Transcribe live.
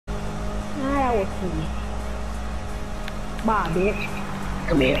skeleton. Bye, bitch.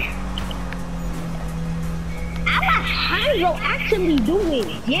 Come here. Alejandro actually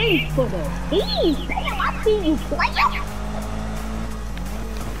doing games for the team. Damn, I see you playing.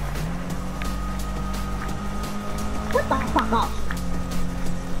 What the fuck up?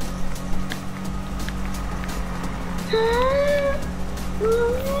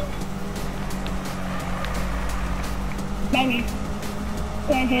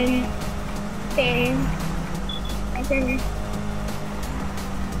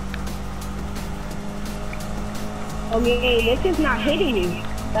 Okay, this is not hitting me.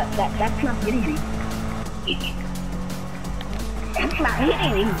 That's not hitting me. That's not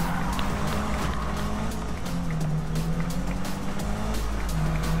hitting me.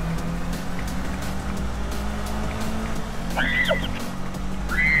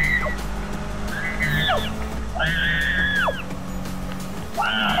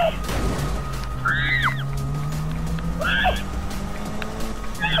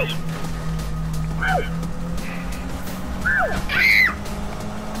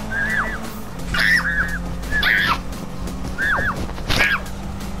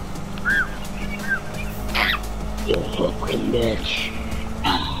 You fucking bitch.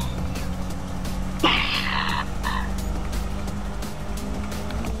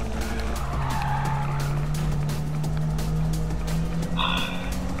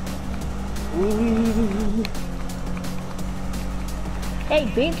 Hey,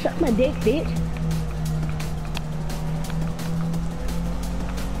 bitch, suck my dick, bitch.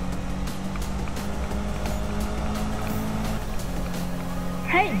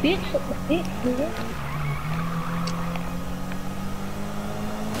 Hey, bitch, suck my dick, bitch.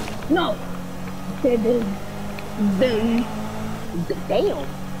 No. Damn.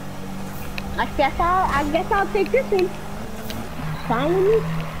 I guess I'll take this one. Fine with me.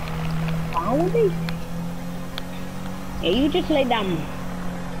 Fine with me. Hey, you just lay down.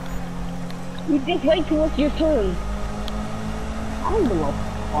 You just wait till it's your turn. I don't give a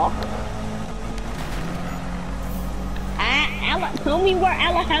fuck. Tell me where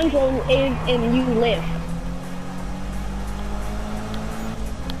Alejandro is and you live.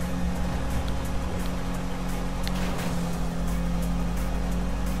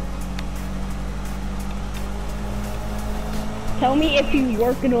 Tell me if he's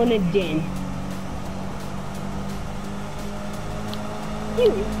working on a den.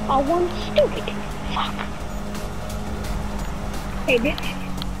 You are one stupid fuck. Hey, bitch.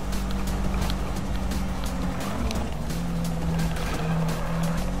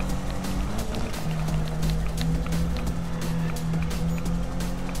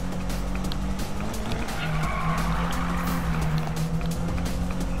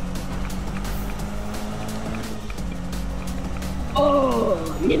 Oh,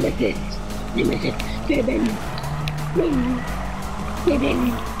 Nemesis, Seven, Bing, Seven,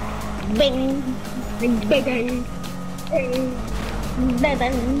 Bing, Bing, Bing,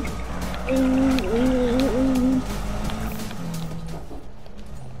 Seven,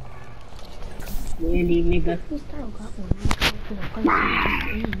 Really, nigga.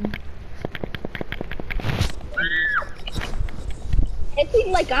 It seems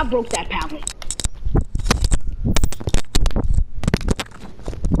like I broke that pallet.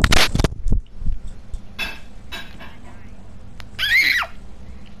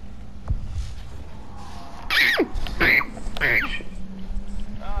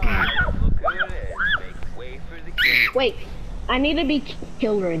 Wait, I need to be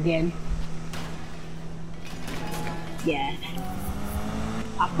killer again. Yeah.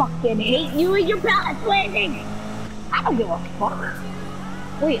 I fucking hate you and your pallet landing! I don't give a fuck.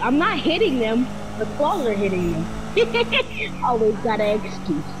 Wait, I'm not hitting them. The claws are hitting them. Always got an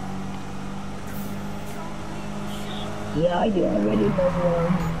excuse. Yeah, you already know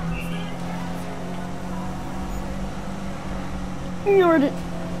one. You already...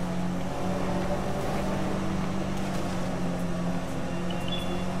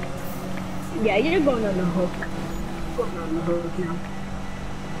 Yeah, you're going on the hook. Going on the hook now.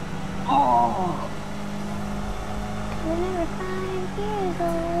 Oh! Whenever 5 years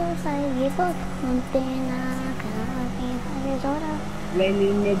old, 5 years old, something I can't 5 years older. Really,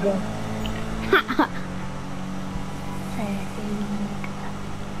 nigga.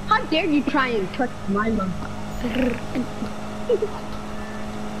 How dare you try and touch my mom?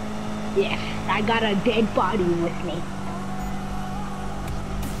 Yes, I got a dead body with me.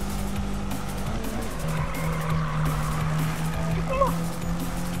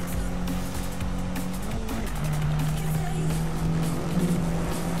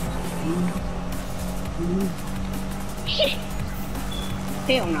 Shit!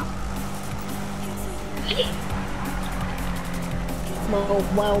 Hell no.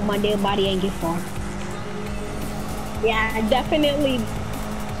 Well, my dead body ain't get far. Yeah, definitely.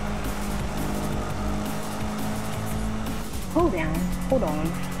 Hold down. Hold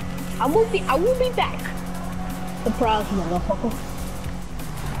on. I will be back. Surprise, motherfucker.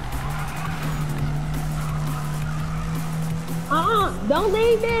 Don't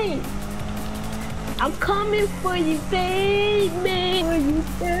leave me. I'm coming for you, baby.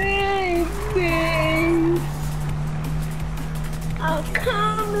 I'm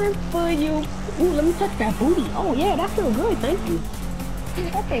coming for you. Ooh, let me touch that booty. Oh yeah, that feels good. Thank you.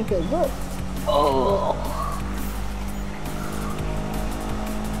 That thing feels good. Oh.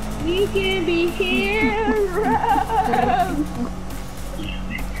 We can be heroes.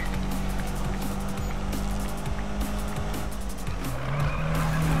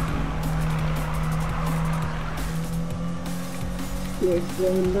 Here's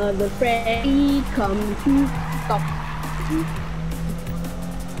another Freddy come to stop.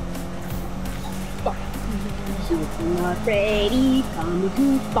 Here's another Freddy come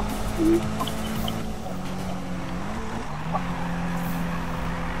to stop.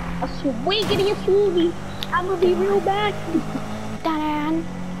 A swiggity smoothie. I'm gonna be real bad. Dun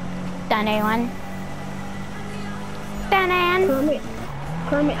dun dun.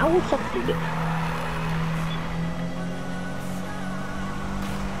 Kermit, I will suck you.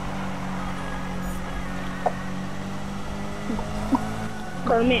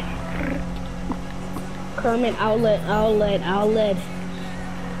 Kermit, I'll let.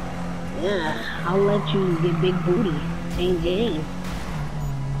 Yeah, I'll let you get big booty. Same game.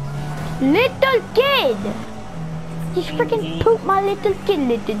 Little kid! You freaking poop my little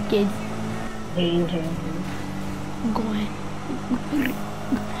kid. Go on.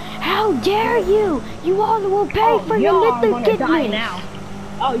 How dare you! You all will pay for your little kidney! Now.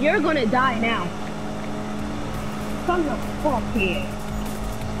 Oh, you're gonna die now. Come the fuck here.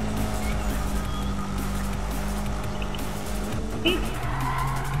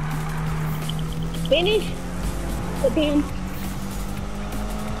 Finish with him.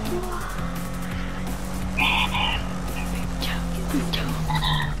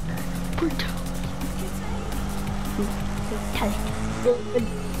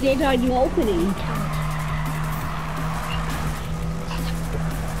 They are you opening.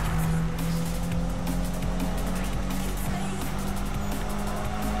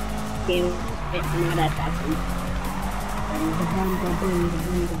 Game, not that fast.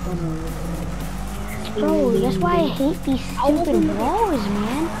 Bro, that's why I hate these stupid walls,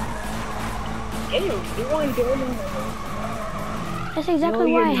 man. That's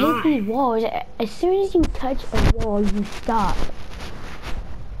exactly why I hate these walls. As soon as you touch a wall, you stop.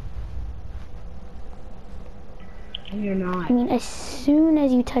 You're not. I mean, as soon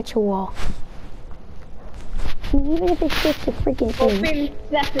as you touch a wall. I mean, even if it's just a freaking Open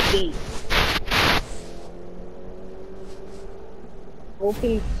Sesame.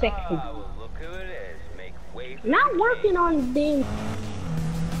 Open section. Not working on being.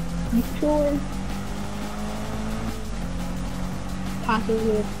 You sure?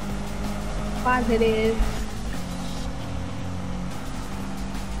 Positive.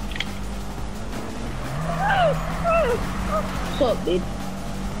 What's up, bitch?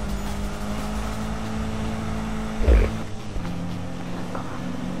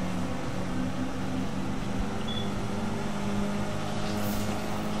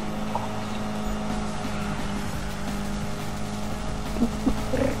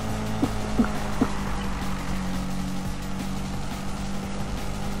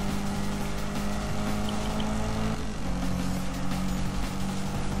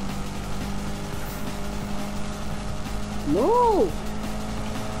 No!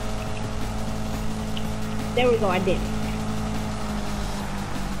 There we go, I did.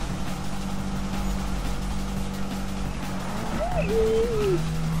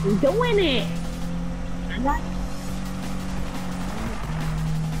 I'm doing it! I got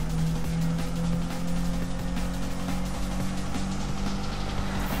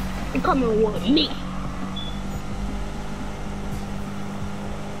You're coming with me.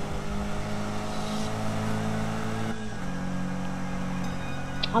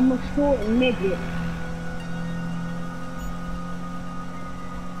 I'm a short midget.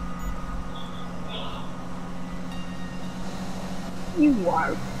 You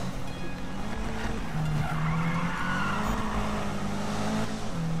are.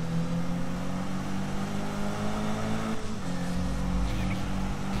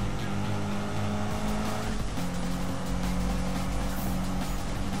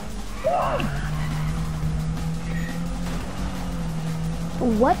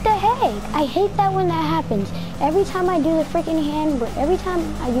 What the heck? I hate that when that happens. Every time I do the freaking handbrake,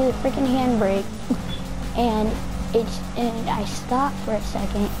 and I stop for a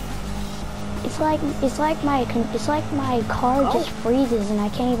second, it's like my car just freezes and I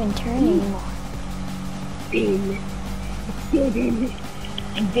can't even turn anymore.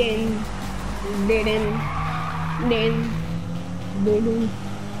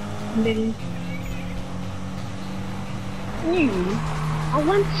 I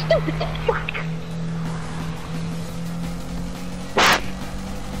want stupid fuck.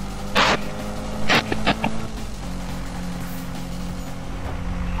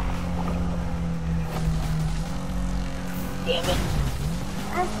 Damn it.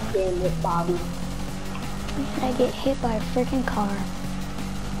 Damn it, Bobby. I get hit by a freaking car.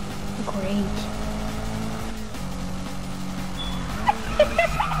 Great.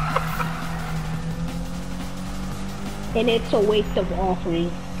 And it's a waste of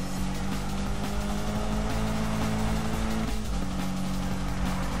offering.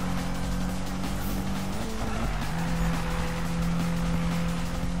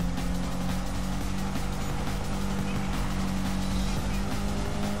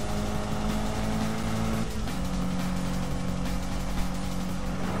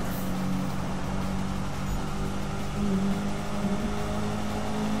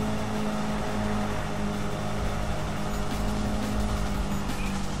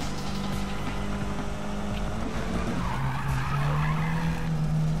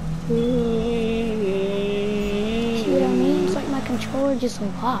 See what I mean? It's like my controller just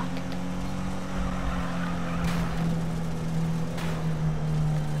locked.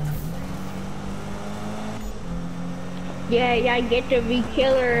 Yeah, I get to be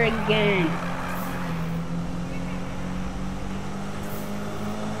killer again.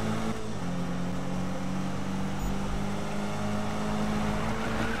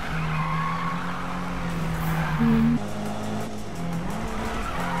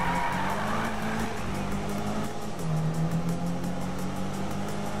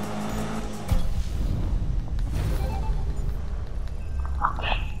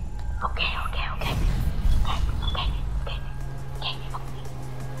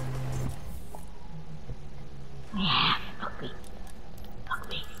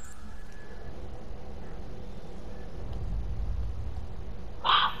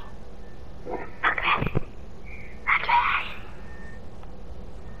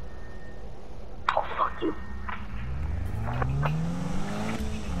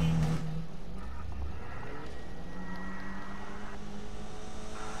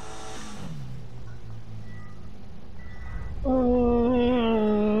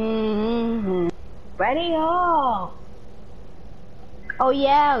 Ready up. Oh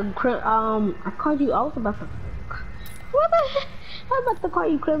yeah, I called you. I was about to. What the heck? I was about to call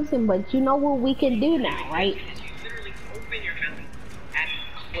you Crimson, but you know what we can do now, right? You literally open your mouth and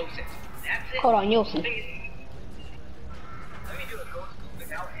close it. That's it. Hold on, Yosi. Let me do a ghost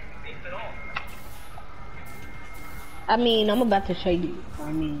without any face at all. I mean, I'm about to show you.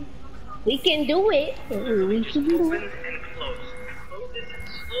 I mean, we can do it. We can do Open it. and close. Close this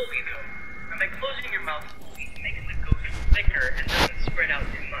slowly though. And by closing your mouth slowly, making the ghost thicker and doesn't spread out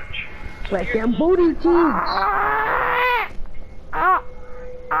too much. Like them booty cheeks.